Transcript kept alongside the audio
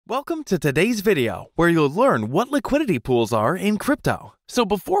Welcome to today's video, where you'll learn what liquidity pools are in crypto. So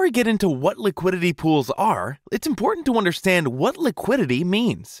before we get into what liquidity pools are, it's important to understand what liquidity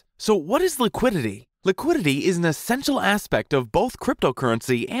means. So what is liquidity? Liquidity is an essential aspect of both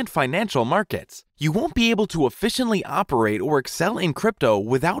cryptocurrency and financial markets. You won't be able to efficiently operate or excel in crypto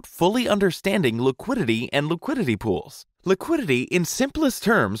without fully understanding liquidity and liquidity pools. Liquidity, in simplest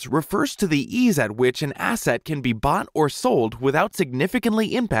terms, refers to the ease at which an asset can be bought or sold without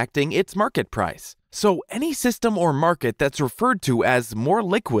significantly impacting its market price. So any system or market that's referred to as more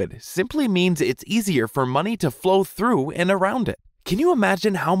liquid simply means it's easier for money to flow through and around it. Can you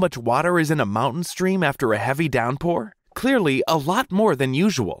imagine how much water is in a mountain stream after a heavy downpour? Clearly, a lot more than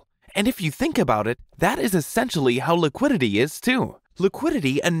usual. And if you think about it, that is essentially how liquidity is too.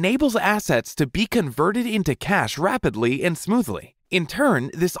 Liquidity enables assets to be converted into cash rapidly and smoothly. In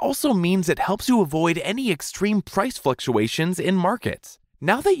turn, this also means it helps you avoid any extreme price fluctuations in markets.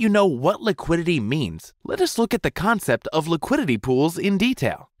 Now that you know what liquidity means, let us look at the concept of liquidity pools in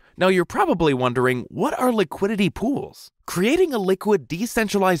detail. Now you're probably wondering, what are liquidity pools? Creating a liquid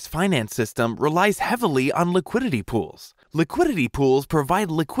decentralized finance system relies heavily on liquidity pools. Liquidity pools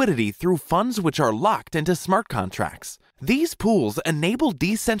provide liquidity through funds which are locked into smart contracts. These pools enable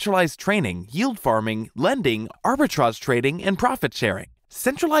decentralized trading, yield farming, lending, arbitrage trading, and profit sharing.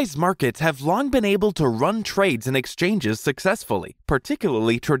 Centralized markets have long been able to run trades and exchanges successfully,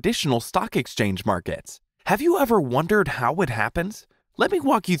 particularly traditional stock exchange markets. Have you ever wondered how it happens? Let me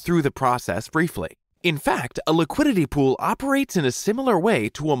walk you through the process briefly. In fact, a liquidity pool operates in a similar way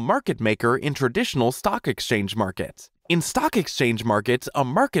to a market maker in traditional stock exchange markets. In stock exchange markets, a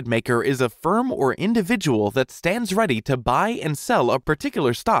market maker is a firm or individual that stands ready to buy and sell a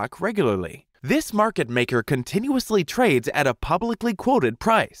particular stock regularly. This market maker continuously trades at a publicly quoted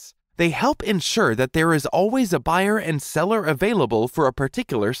price. They help ensure that there is always a buyer and seller available for a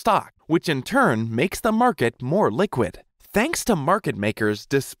particular stock, which in turn makes the market more liquid. Thanks to market makers,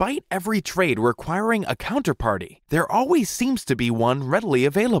 despite every trade requiring a counterparty, there always seems to be one readily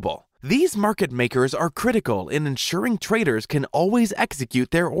available. These market makers are critical in ensuring traders can always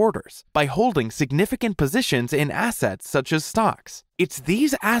execute their orders by holding significant positions in assets such as stocks. It's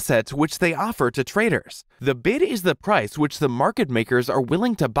these assets which they offer to traders. The bid is the price which the market makers are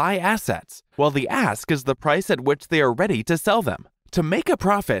willing to buy assets, while the ask is the price at which they are ready to sell them. To make a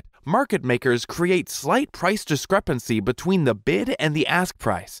profit, market makers create slight price discrepancy between the bid and the ask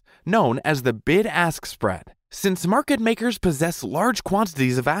price, known as the bid-ask spread. Since market makers possess large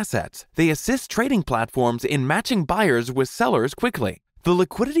quantities of assets, they assist trading platforms in matching buyers with sellers quickly. The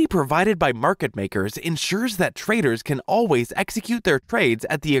liquidity provided by market makers ensures that traders can always execute their trades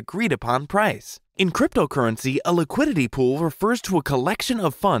at the agreed-upon price. In cryptocurrency, a liquidity pool refers to a collection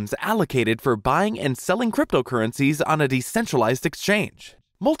of funds allocated for buying and selling cryptocurrencies on a decentralized exchange.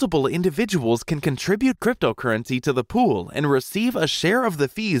 Multiple individuals can contribute cryptocurrency to the pool and receive a share of the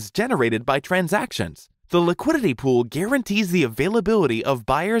fees generated by transactions. The liquidity pool guarantees the availability of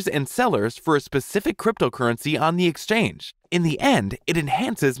buyers and sellers for a specific cryptocurrency on the exchange. In the end, it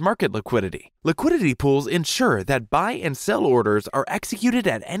enhances market liquidity. Liquidity pools ensure that buy and sell orders are executed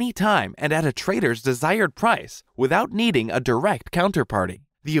at any time and at a trader's desired price without needing a direct counterparty.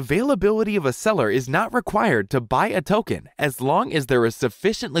 The availability of a seller is not required to buy a token as long as there is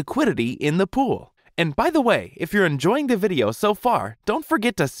sufficient liquidity in the pool. And by the way, if you're enjoying the video so far, don't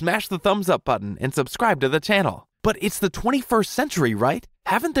forget to smash the thumbs up button and subscribe to the channel. But it's the 21st century, right?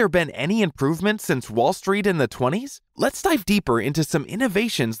 Haven't there been any improvements since Wall Street in the 20s? Let's dive deeper into some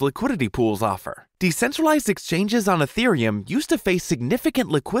innovations liquidity pools offer. Decentralized exchanges on Ethereum used to face significant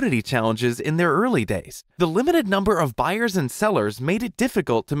liquidity challenges in their early days. The limited number of buyers and sellers made it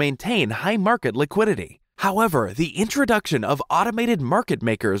difficult to maintain high market liquidity. However, the introduction of automated market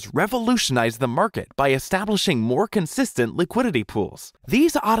makers revolutionized the market by establishing more consistent liquidity pools.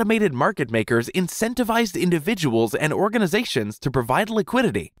 These automated market makers incentivized individuals and organizations to provide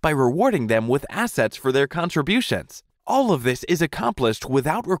liquidity by rewarding them with assets for their contributions. All of this is accomplished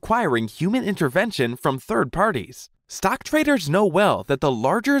without requiring human intervention from third parties. Stock traders know well that the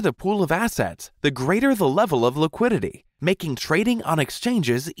larger the pool of assets, the greater the level of liquidity, making trading on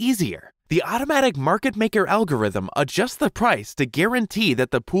exchanges easier. The automatic market maker algorithm adjusts the price to guarantee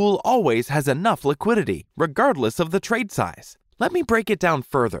that the pool always has enough liquidity, regardless of the trade size. Let me break it down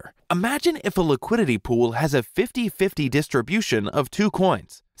further. Imagine if a liquidity pool has a 50-50 distribution of two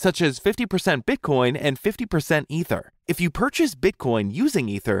coins, such as 50% Bitcoin and 50% Ether. If you purchase Bitcoin using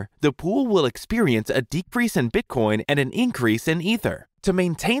Ether, the pool will experience a decrease in Bitcoin and an increase in Ether. To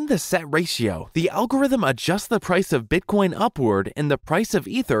maintain the set ratio, the algorithm adjusts the price of Bitcoin upward and the price of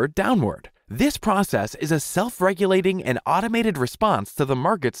Ether downward. This process is a self-regulating and automated response to the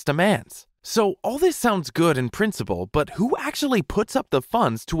market's demands. So all this sounds good in principle, but who actually puts up the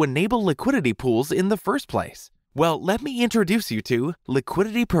funds to enable liquidity pools in the first place? Well, let me introduce you to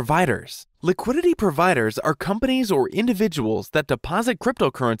liquidity providers. Liquidity providers are companies or individuals that deposit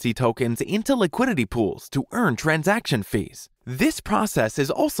cryptocurrency tokens into liquidity pools to earn transaction fees. This process is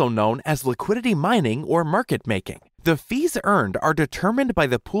also known as liquidity mining or market making. The fees earned are determined by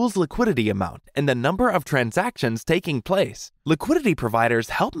the pool's liquidity amount and the number of transactions taking place. Liquidity providers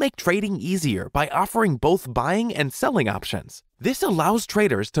help make trading easier by offering both buying and selling options. This allows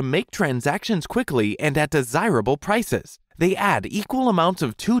traders to make transactions quickly and at desirable prices. They add equal amounts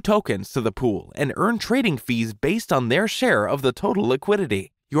of 2 tokens to the pool and earn trading fees based on their share of the total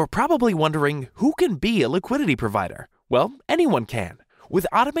liquidity. You're probably wondering, who can be a liquidity provider? Well, anyone can. With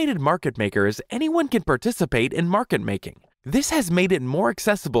automated market makers, anyone can participate in market making. This has made it more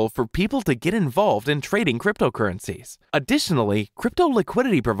accessible for people to get involved in trading cryptocurrencies. Additionally, crypto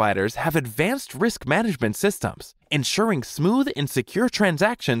liquidity providers have advanced risk management systems, ensuring smooth and secure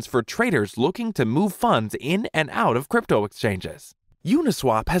transactions for traders looking to move funds in and out of crypto exchanges.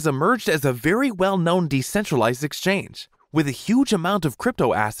 Uniswap has emerged as a very well-known decentralized exchange, with a huge amount of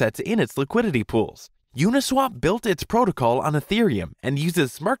crypto assets in its liquidity pools. Uniswap built its protocol on Ethereum and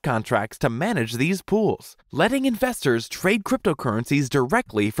uses smart contracts to manage these pools, letting investors trade cryptocurrencies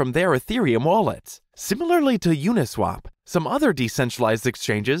directly from their Ethereum wallets. Similarly to Uniswap, some other decentralized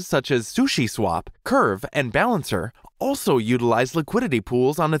exchanges such as SushiSwap, Curve, and Balancer also utilize liquidity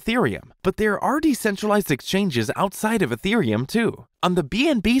pools on Ethereum, but there are decentralized exchanges outside of Ethereum too. On the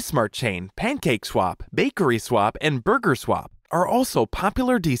BNB Smart Chain, PancakeSwap, BakerySwap, and BurgerSwap are also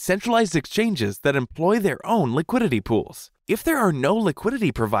popular decentralized exchanges that employ their own liquidity pools. If there are no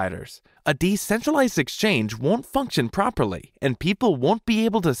liquidity providers, a decentralized exchange won't function properly, and people won't be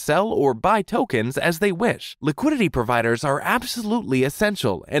able to sell or buy tokens as they wish. Liquidity providers are absolutely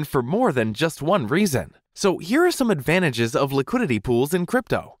essential, and for more than just one reason. So here are some advantages of liquidity pools in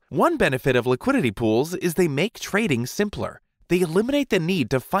crypto. One benefit of liquidity pools is they make trading simpler. They eliminate the need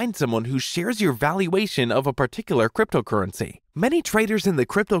to find someone who shares your valuation of a particular cryptocurrency. Many traders in the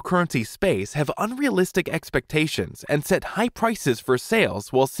cryptocurrency space have unrealistic expectations and set high prices for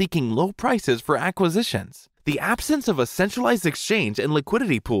sales while seeking low prices for acquisitions. The absence of a centralized exchange and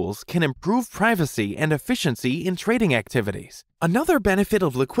liquidity pools can improve privacy and efficiency in trading activities. Another benefit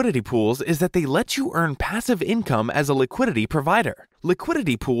of liquidity pools is that they let you earn passive income as a liquidity provider.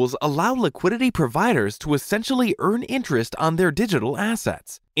 Liquidity pools allow liquidity providers to essentially earn interest on their digital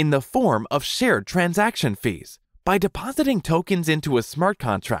assets in the form of shared transaction fees. By depositing tokens into a smart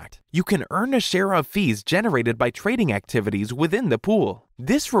contract, you can earn a share of fees generated by trading activities within the pool.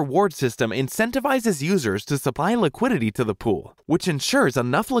 This reward system incentivizes users to supply liquidity to the pool, which ensures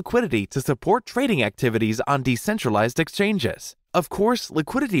enough liquidity to support trading activities on decentralized exchanges. Of course,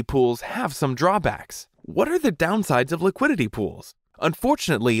 liquidity pools have some drawbacks. What are the downsides of liquidity pools?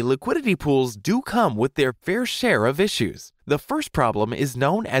 Unfortunately, liquidity pools do come with their fair share of issues. The first problem is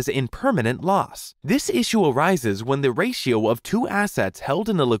known as impermanent loss. This issue arises when the ratio of 2 assets held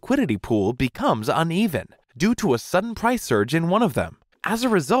in a liquidity pool becomes uneven due to a sudden price surge in one of them. As a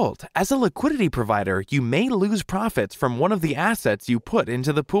result, as a liquidity provider, you may lose profits from one of the assets you put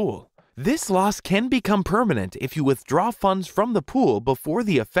into the pool. This loss can become permanent if you withdraw funds from the pool before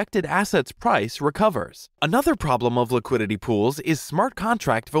the affected asset's price recovers. Another problem of liquidity pools is smart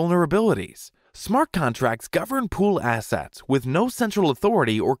contract vulnerabilities. Smart contracts govern pool assets with no central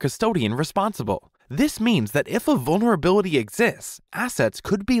authority or custodian responsible. This means that if a vulnerability exists, assets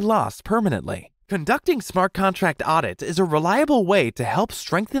could be lost permanently. Conducting smart contract audits is a reliable way to help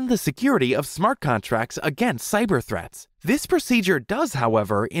strengthen the security of smart contracts against cyber threats. This procedure does,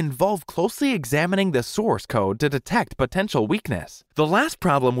 however, involve closely examining the source code to detect potential weakness. The last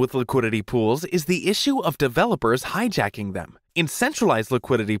problem with liquidity pools is the issue of developers hijacking them. In centralized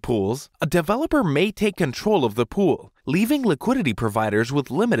liquidity pools, a developer may take control of the pool, leaving liquidity providers with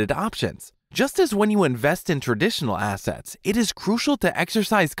limited options. Just as when you invest in traditional assets, it is crucial to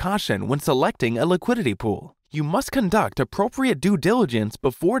exercise caution when selecting a liquidity pool. You must conduct appropriate due diligence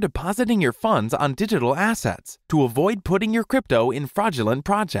before depositing your funds on digital assets to avoid putting your crypto in fraudulent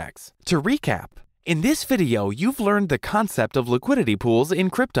projects. To recap, in this video, you've learned the concept of liquidity pools in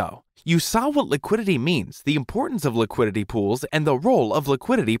crypto. You saw what liquidity means, the importance of liquidity pools, and the role of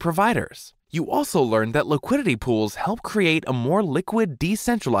liquidity providers. You also learned that liquidity pools help create a more liquid,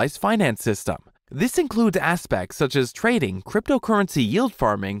 decentralized finance system. This includes aspects such as trading, cryptocurrency yield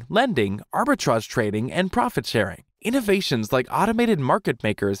farming, lending, arbitrage trading, and profit sharing. Innovations like automated market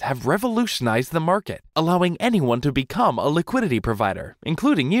makers have revolutionized the market, allowing anyone to become a liquidity provider,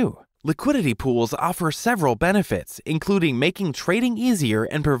 including you. Liquidity pools offer several benefits, including making trading easier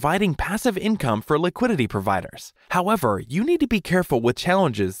and providing passive income for liquidity providers. However, you need to be careful with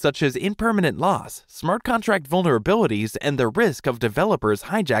challenges such as impermanent loss, smart contract vulnerabilities, and the risk of developers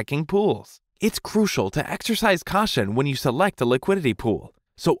hijacking pools. It's crucial to exercise caution when you select a liquidity pool.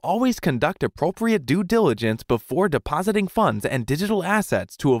 So always conduct appropriate due diligence before depositing funds and digital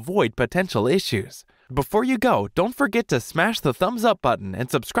assets to avoid potential issues. Before you go, don't forget to smash the thumbs up button and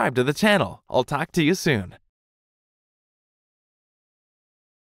subscribe to the channel. I'll talk to you soon.